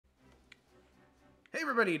Hey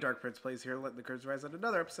everybody, Dark Prince Plays here, letting the curtains rise on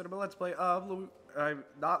another episode of my Let's Play of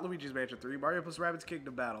not Luigi's Mansion 3, Mario plus Rabbids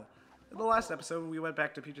Kingdom Battle. In the last episode, we went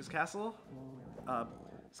back to Peach's Castle,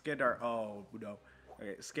 scanned our,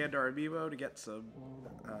 scanned our amiibo to get some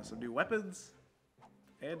new weapons,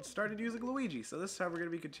 and started using Luigi. So this time we're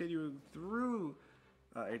going to be continuing through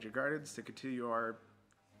Ancient Gardens to continue our,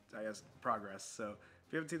 progress. So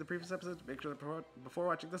if you haven't seen the previous episodes, make sure that before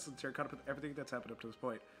watching this, you're caught up with everything that's happened up to this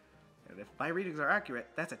point. And if my readings are accurate,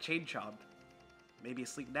 that's a chain chomp. Maybe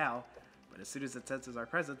asleep now, but as soon as it senses our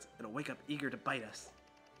presence, it'll wake up eager to bite us.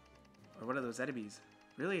 Or one of those enemies.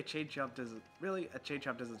 Really, a chain chomp doesn't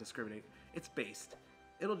discriminate. It's based.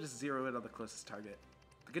 It'll just zero in on the closest target.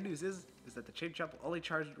 The good news is that the chain chomp will only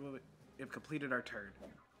charge when we've completed our turn.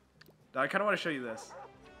 Now I kind of want to show you this.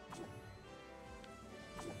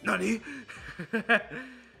 Nani?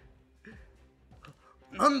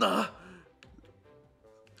 Nanda?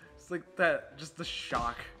 Like that, just the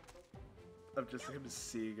shock of just him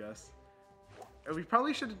seeing us. And we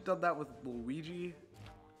probably should have done that with Luigi.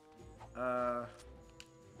 Okay.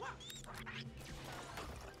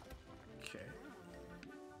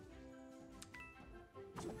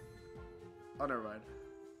 Oh, never mind.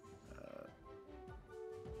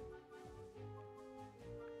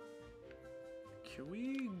 Can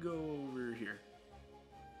we go over here?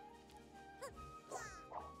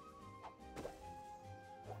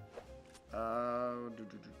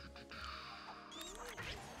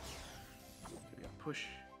 Push.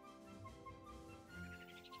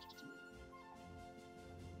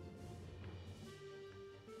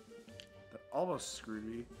 That almost screwed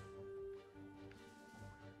me.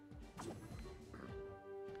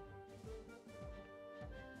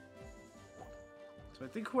 So I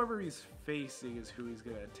think whoever he's facing is who he's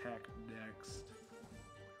gonna attack next.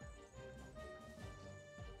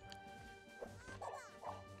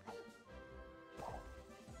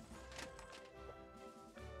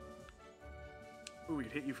 Ooh, we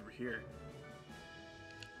can hit you from here.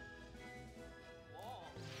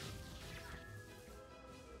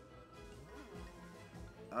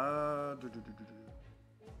 I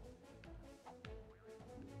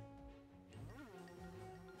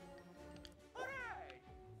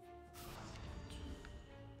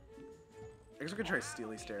guess we could try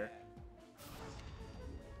Steely Stare.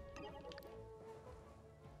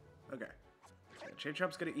 Okay. Chain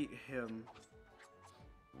Chomp's gonna eat him.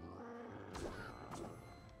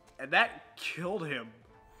 And that killed him.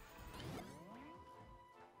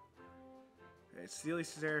 Okay, Steely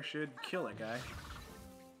Stare should kill a guy.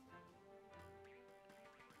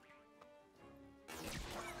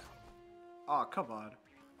 Aw, oh, come on.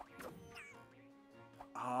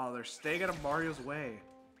 Oh, they're staying out of Mario's way.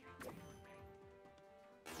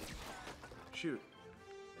 Shoot.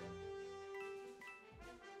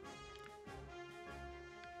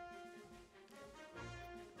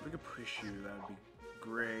 If we could push you, that would be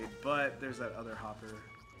great, but there's that other hopper.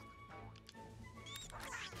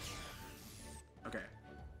 Okay.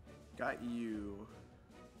 Got you.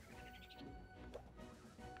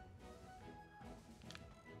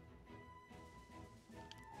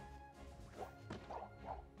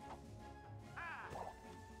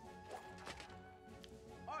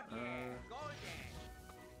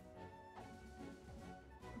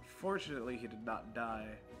 Unfortunately, he did not die.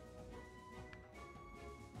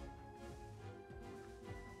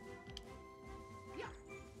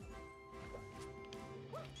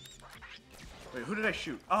 Wait, who did I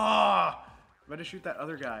shoot? Ah! Oh, I'm going to shoot that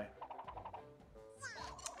other guy.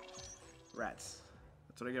 Rats.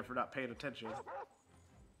 That's what I get for not paying attention.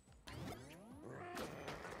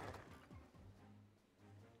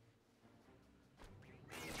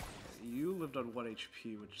 You lived on 1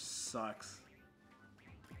 HP, which sucks.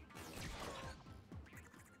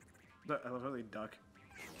 I love how they duck.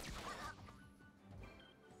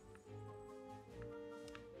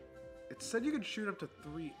 It said you could shoot up to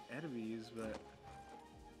 3 enemies, but...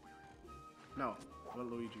 No, what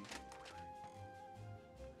Luigi?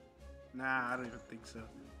 Nah, I don't even think so.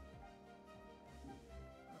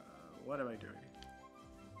 What am I doing?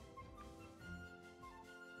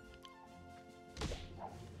 Okay,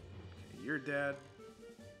 you're dead.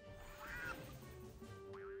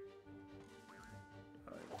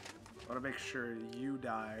 I want to make sure you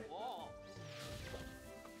die.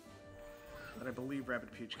 And I believe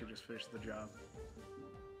Rabbid Peach can just finish the job.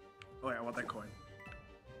 Oh yeah, I want that coin.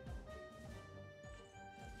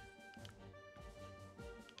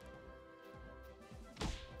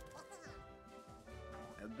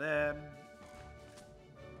 And then...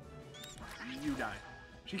 you die.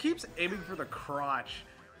 She keeps aiming for the crotch.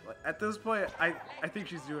 At this point, I think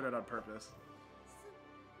she's doing it on purpose.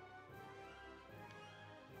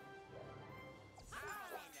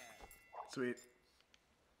 Sweet.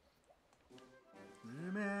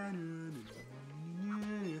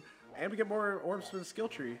 And we get more orbs for the skill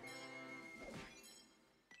tree.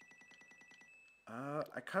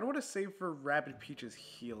 I kind of want to save for Rabbid Peach's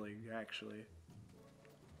healing, actually.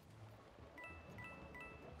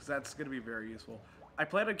 Because that's going to be very useful. I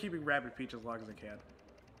plan on keeping Rabbid Peach as long as I can.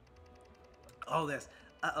 Oh, this.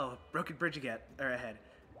 Uh-oh, broken bridge again. Or ahead.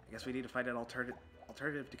 I guess we need to find an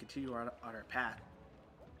alternative to continue on our path.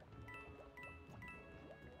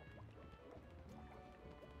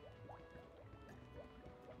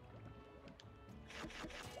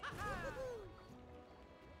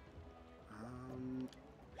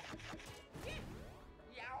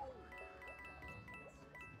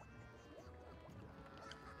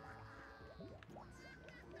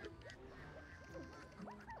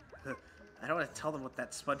 I don't want to tell them what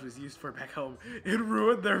that sponge was used for back home. It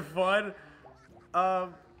ruined their fun.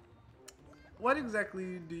 What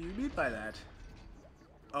exactly do you mean by that?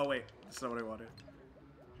 Oh wait, that's not what I wanted.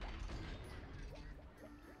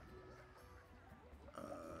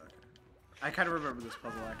 I kind of remember this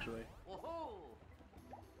puzzle actually.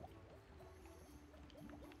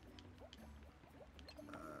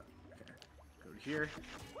 Okay, go to here.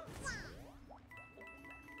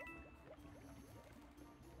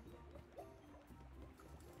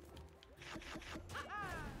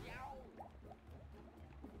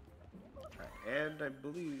 And I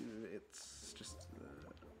believe it's just...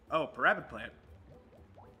 oh, Pyramid Plant.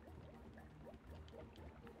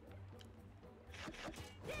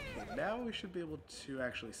 Okay, now we should be able to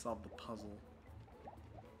actually solve the puzzle.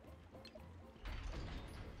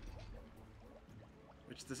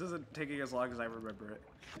 Which this isn't taking as long as I remember it.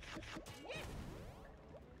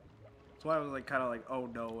 That's why I was like kind of like, oh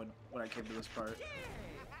no, when I came to this part.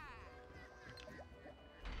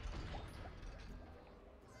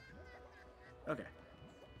 Okay.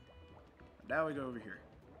 Now we go over here.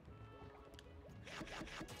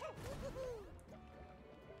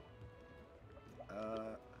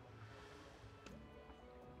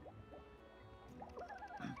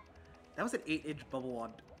 That was an 8-inch bubble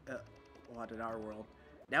wand in our world.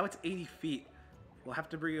 Now it's 80 feet. We'll have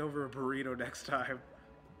to bring over a burrito next time.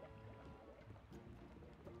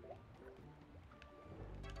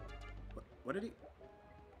 What did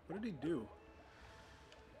he do?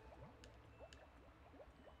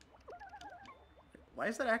 Why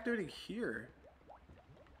is that activating here?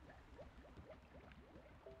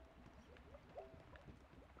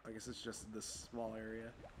 I guess it's just this small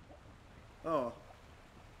area. Oh.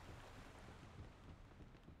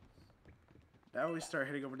 Now we start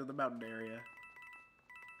heading over to the mountain area.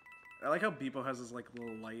 I like how Beepo has this like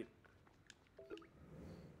little light.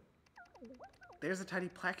 There's a tiny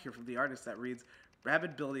plaque here from the artist that reads,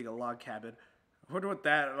 "Rabbid building a log cabin." I wonder what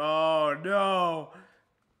that... oh no!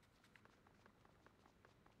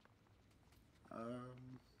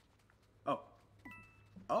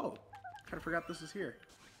 Oh, kind of forgot this was here.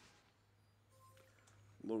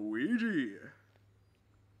 Luigi.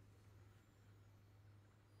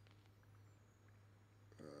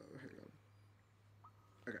 Hang on.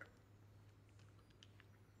 Okay.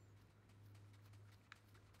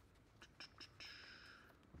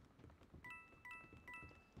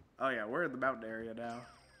 Oh yeah, we're in the mountain area now.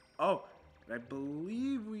 Oh, I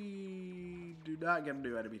believe we do not get a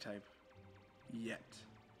new enemy type yet.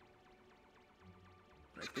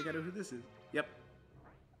 I think I know who this is. Yep.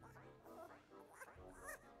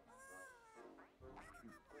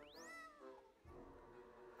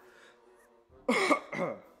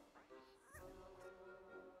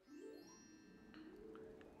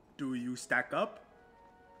 Do you stack up?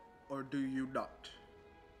 Or do you not?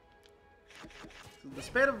 So the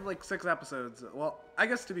span of like 6 episodes, well, I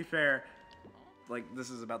guess to be fair, like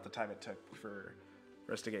this is about the time it took for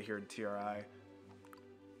us to get here in TRI.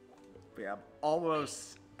 But yeah, I'm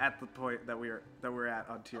almost at the point that we're at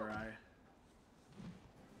on TRI.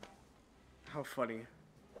 How funny.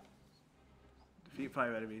 Defeat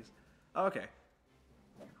 5 enemies. Oh, okay.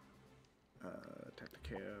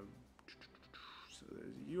 Tacticam. So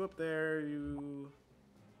there's you up there, you...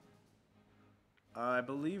 I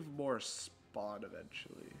believe more spawn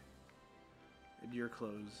eventually. And you're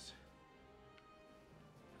closed.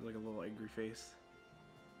 Like a little angry face.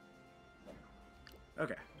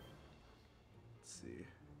 Okay. Let's see.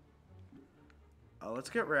 Let's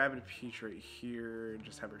get Rabbid Peach right here and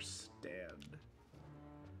just have her stand.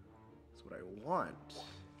 That's what I want.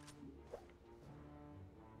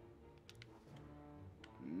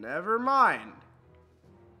 Never mind.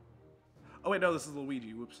 Oh wait, no, this is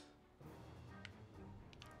Luigi. Whoops.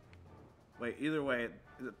 Wait, either way,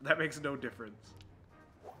 that makes no difference.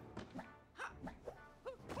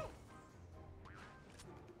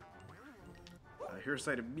 Hero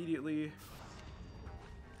Sight immediately.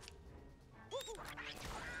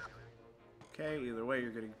 Okay, either way,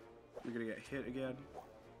 you're gonna get hit again.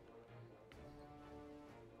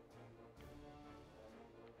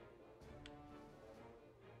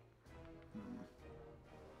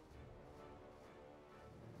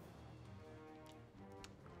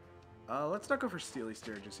 Let's not go for Steely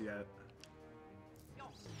Stare just yet.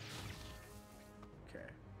 Okay.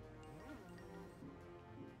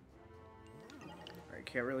 Alright,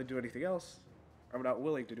 can't really do anything else. I'm not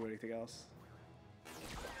willing to do anything else.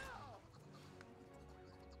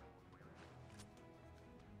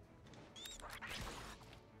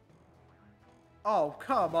 Oh,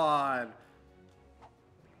 come on!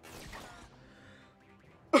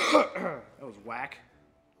 That was whack.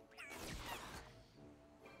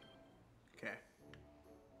 Okay.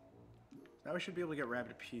 Now we should be able to get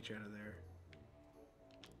Rabbid Peach out of there.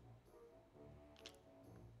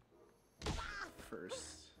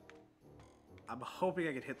 First. I'm hoping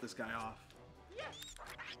I can hit this guy off.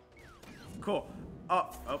 Cool.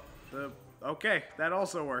 Okay, that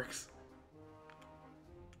also works.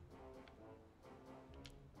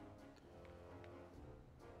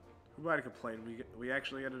 Who might have complained? We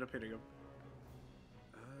actually ended up hitting him.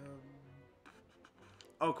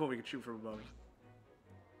 Oh, cool. We can shoot from above.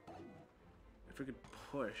 If we could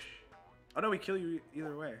push. Oh no, we kill you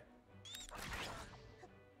either way.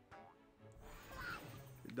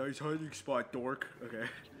 Nice hiding spot, dork. Okay.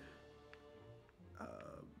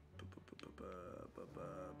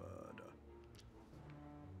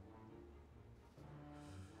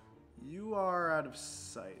 You are out of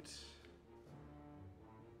sight.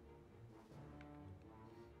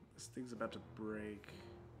 This thing's about to break.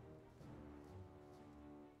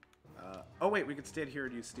 Oh wait, we could stand here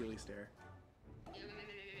and use Steely Stare.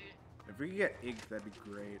 If we could get ink, that'd be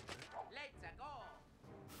great. Let's go.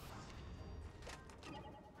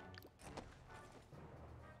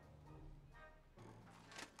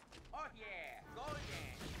 Oh yeah, golden.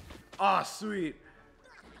 Ah, sweet.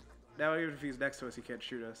 Now even if he's next to us, he can't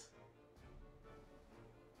shoot us.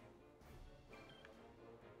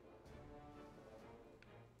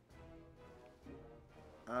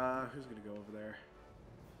 Who's gonna go over there?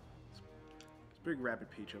 Let's bring Rabbid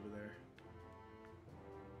Peach over there.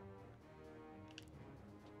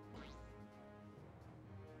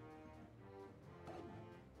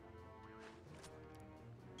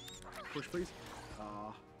 Push, please.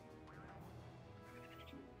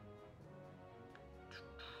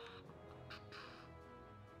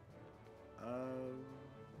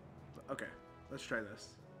 Okay, let's try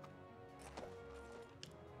this.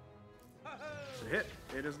 It's a hit.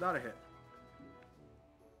 It is not a hit.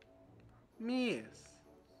 Miss.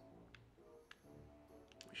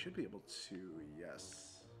 We should be able to,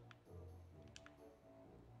 yes.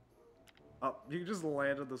 Oh, you can just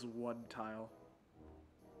land on this one tile.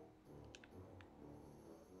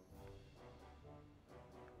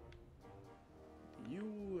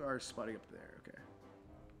 You are spotting up there, okay.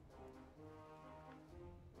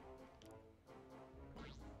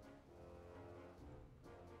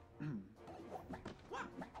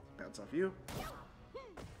 Bounce off you.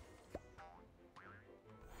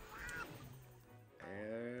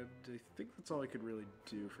 And I think that's all I could really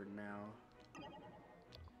do for now.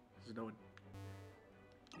 There's no one.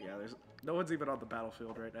 Yeah, there's no one's even on the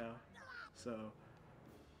battlefield right now. So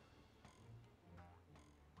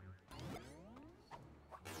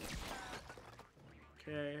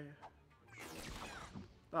okay.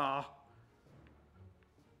 Ah.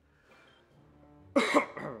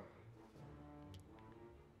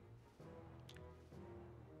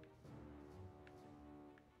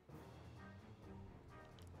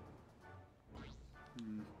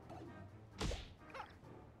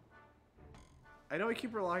 I know I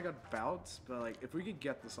keep relying on bounce, but like if we could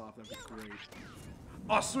get this off, that'd be great.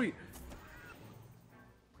 Oh, sweet.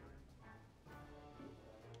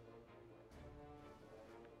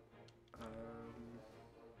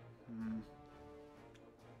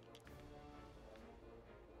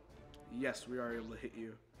 Yes, we are able to hit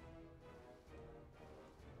you.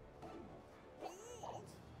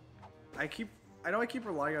 I know I keep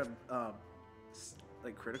relying on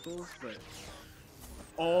like criticals, but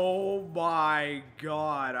oh my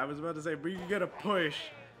god, I was about to say we can get a push.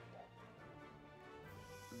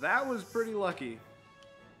 That was pretty lucky.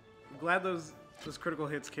 I'm glad those critical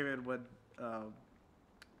hits came in when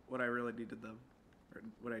I really needed them, or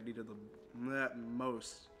when I needed them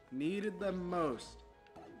most. Needed them most.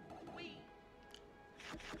 Okay.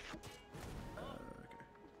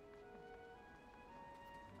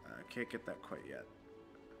 I can't get that quite yet.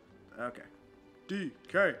 Okay.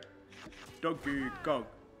 DK. Donkey Kong.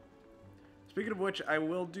 Speaking of which, I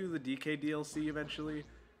will do the DK DLC eventually.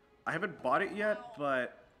 I haven't bought it yet,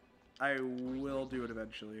 but I will do it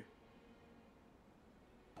eventually.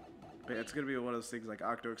 But it's gonna be one of those things like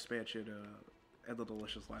Octo Expansion and the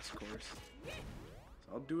Delicious Last Course. So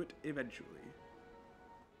I'll do it eventually.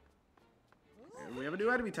 And we have a new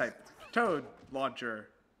enemy type, Toad Launcher.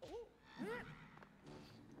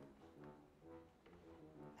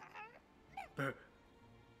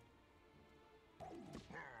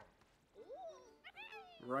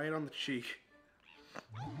 Right on the cheek.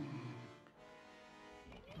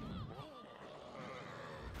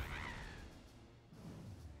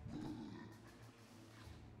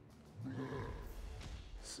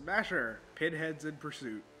 Smasher, Pinheads in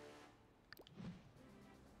pursuit.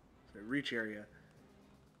 So reach area.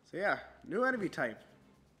 So yeah, new enemy type.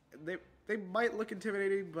 They might look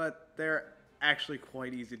intimidating, but they're actually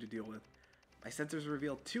quite easy to deal with. My sensors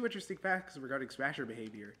reveal two interesting facts regarding Smasher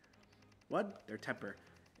behavior. One, their temper.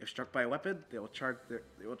 If struck by a weapon, they will charge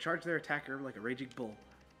their attacker like a raging bull.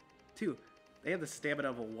 Two, they have the stamina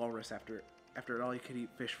of a walrus after an all-you-can-eat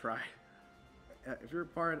fish fry. If you're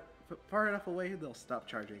far enough away, they'll stop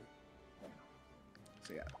charging.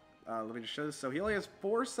 So yeah, let me just show this. So he only has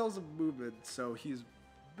 4 cells of movement, so he's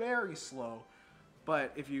very slow.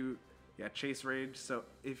 But if you, chase range. So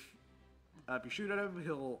if you shoot at him,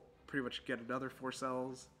 he'll pretty much get another 4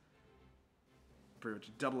 cells, pretty much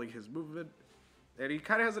doubling his movement. And he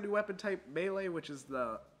kind of has a new weapon type, Melee, which is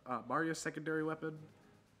the Mario's secondary weapon.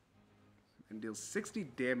 And deals 60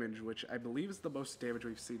 damage, which I believe is the most damage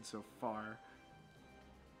we've seen so far.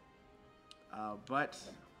 But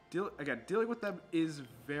dealing with them is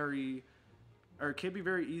can be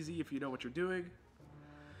very easy if you know what you're doing.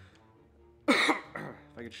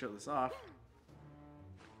 If I can show this off.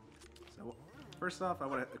 So first off, I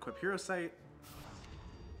want to equip Hero Sight,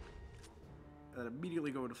 and then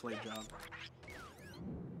immediately go into Flame Job.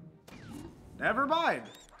 Never mind.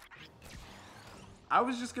 I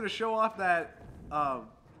was just gonna show off that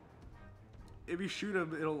if you shoot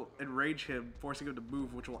him, it'll enrage him, forcing him to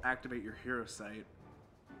move, which will activate your Hero Sight.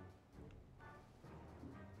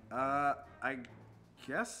 I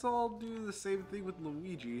guess I'll do the same thing with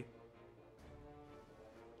Luigi.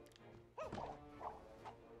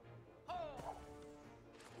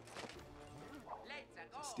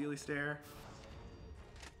 Steely Stare.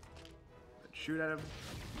 Shoot at him.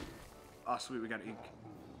 Oh, sweet, we got ink.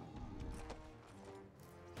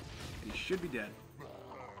 And he should be dead.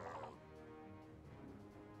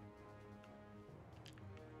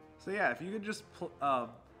 So yeah, if you can just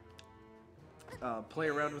play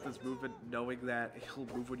around with his movement, knowing that he'll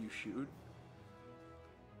move when you shoot,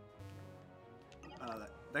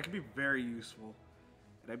 that can be very useful.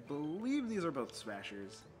 And I believe these are both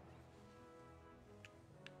Smashers.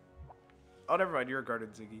 Oh, never mind, you're a Garden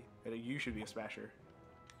Ziggy, and you should be a Smasher.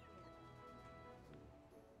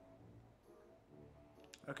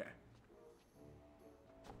 Okay.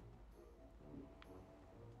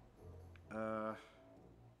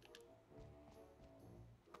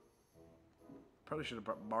 Probably should have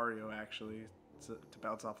brought Mario, actually, to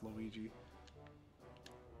bounce off Luigi.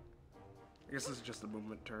 I guess this is just a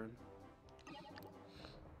movement turn.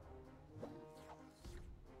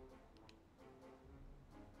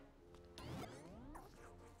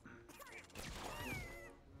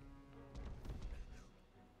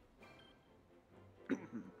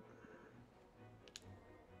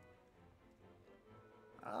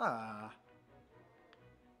 Ah.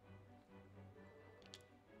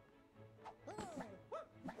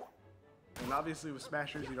 And obviously with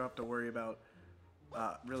Smashers, you don't have to worry about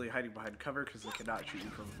really hiding behind cover because they cannot shoot you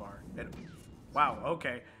from afar. And wow,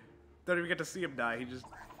 okay. Don't even get to see him die. He just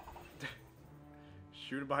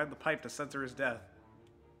shoot him behind the pipe to censor his death.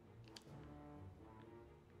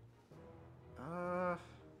 I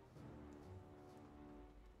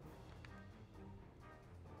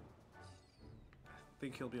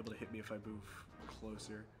think he'll be able to hit me if I move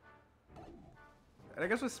closer. And I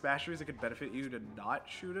guess with Smashers, it could benefit you to not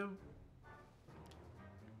shoot him.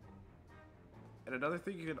 And another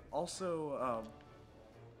thing, you can also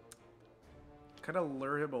kind of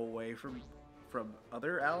lure him away from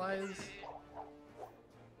other allies.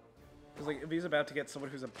 Because like if he's about to get someone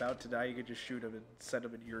who's about to die, you can just shoot him and send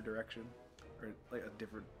him in your direction, or like a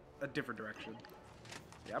different direction.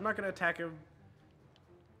 Yeah, I'm not gonna attack him.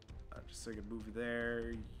 Just so I can move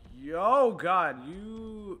there. Yo, God,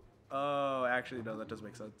 you. Oh, actually, no, that does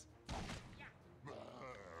make sense.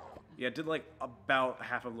 Yeah, it did like about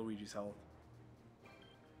half of Luigi's health.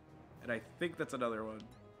 And I think that's another one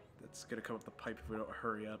that's gonna come up the pipe if we don't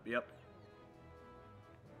hurry up. Yep.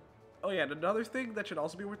 Oh yeah, and another thing that should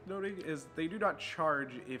also be worth noting is they do not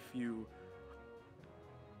charge if you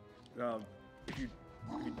if you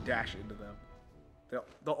dash into them.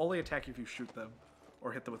 They'll only attack you if you shoot them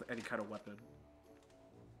or hit them with any kind of weapon.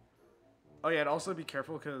 Oh yeah, and also be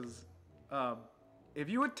careful because if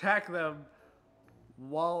you attack them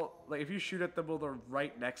while, like, if you shoot at them while they're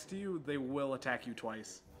right next to you, they will attack you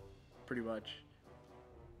twice, pretty much.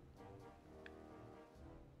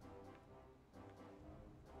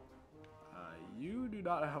 You do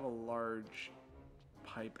not have a large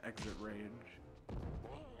pipe exit range.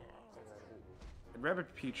 And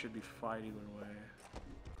Rabbit Pete should be fine either way.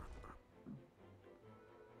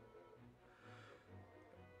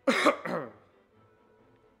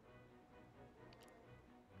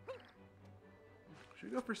 Should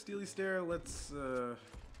we go for Steely Stare? Let's,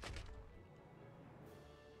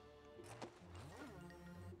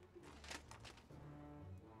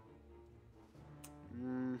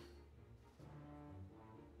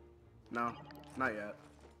 No, not yet.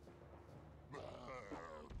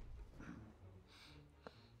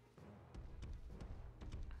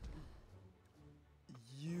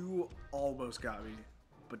 You almost got me,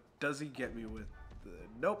 but does he get me with the...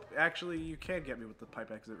 Nope, actually you can get me with the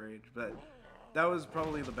pipe exit range, but that was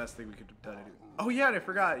probably the best thing we could have done anyway. Oh yeah, and I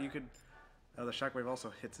forgot, you could... the shockwave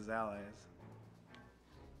also hits his allies.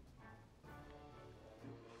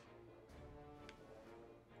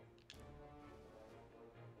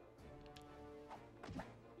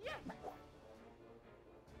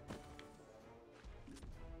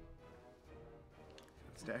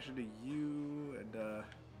 Dash into you and bring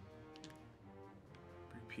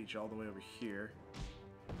Peach all the way over here.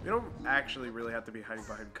 We don't actually really have to be hiding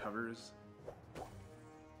behind covers,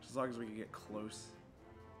 just as long as we can get close.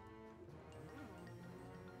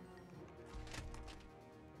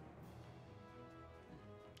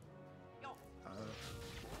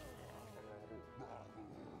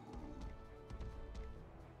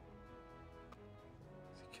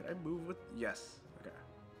 Can I move with? Yes. Okay.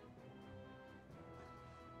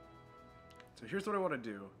 So here's what I want to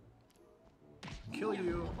do. Kill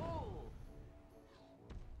you.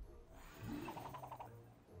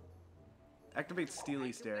 Activate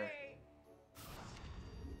Steely Stare.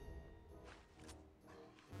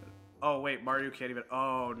 Oh wait, Mario can't even...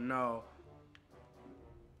 Oh no.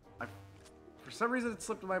 For some reason it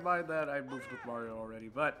slipped in my mind that I moved with Mario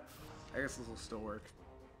already, but I guess this will still work.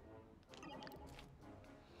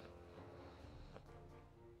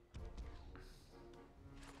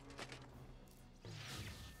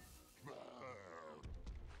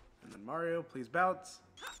 Mario, please bounce.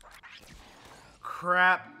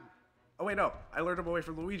 Crap. Oh wait, no. I lured him away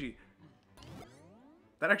from Luigi.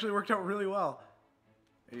 That actually worked out really well.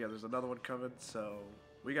 And yeah, there's another one coming, so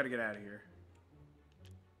we gotta get out of here.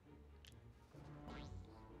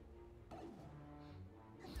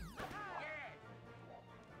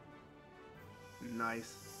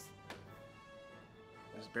 Nice.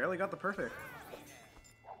 Just barely got the perfect.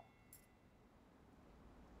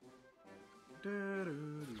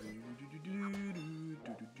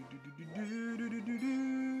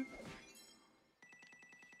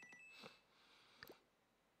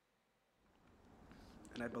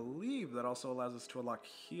 And I believe that also allows us to unlock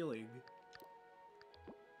healing.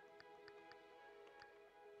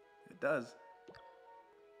 It does.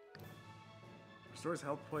 Restores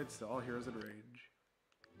health points to all heroes in range.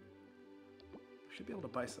 We should be able to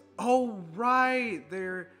buy some. Oh, right!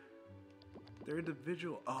 They're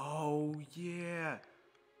individual. Oh, yeah.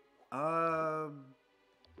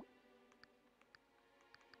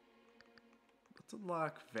 Let's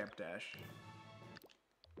unlock Vamp Dash.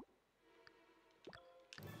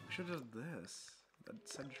 We should have done this. That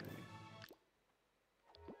Sentry.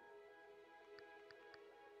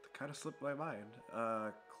 That kind of slipped my mind.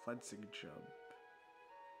 Cleansing Jump.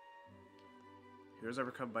 Heroes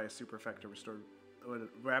overcome by a super effect to restore when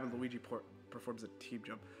Rabbid Luigi performs a team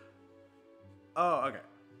jump. Oh, okay.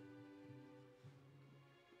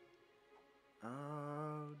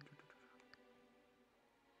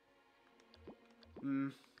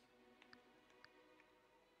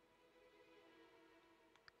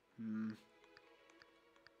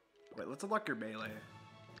 Wait, let's unlock your melee.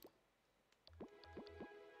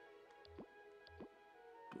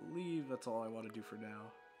 I believe that's all I want to do for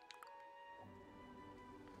now.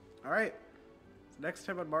 Alright. So next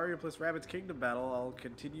time on Mario plus Rabbids Kingdom Battle, I'll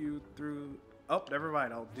continue through... Oh, never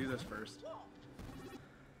mind. I'll do this first.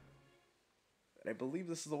 And I believe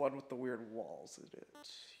this is the one with the weird walls in it.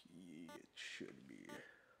 Yeah, it should be.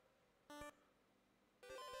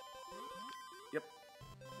 Yep.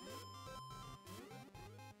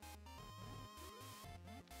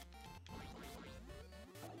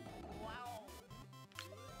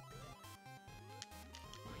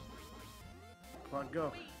 Come on,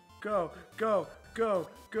 go. Go, go, go,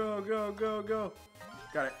 go, go, go, go.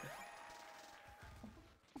 Got it.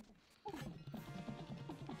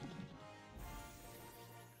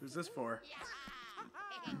 Who's this for?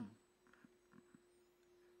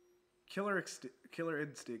 Killer Instinct.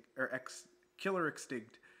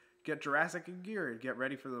 Get Jurassic in gear and get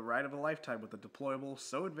ready for the ride of a lifetime with a deployable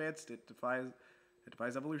so advanced it defies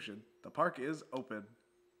evolution. The park is open.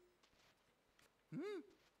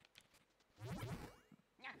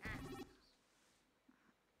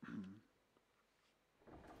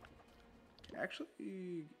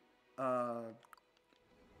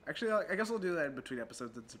 Actually, I guess I'll do that in between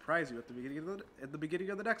episodes and surprise you at the beginning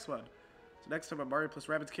of the next one. So next time on Mario plus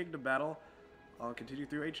Rabbids Kingdom Battle, I'll continue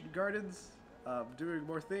through Ancient Gardens, doing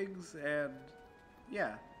more things, and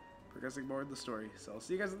yeah, progressing more in the story. So I'll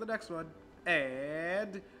see you guys in the next one,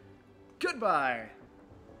 and goodbye!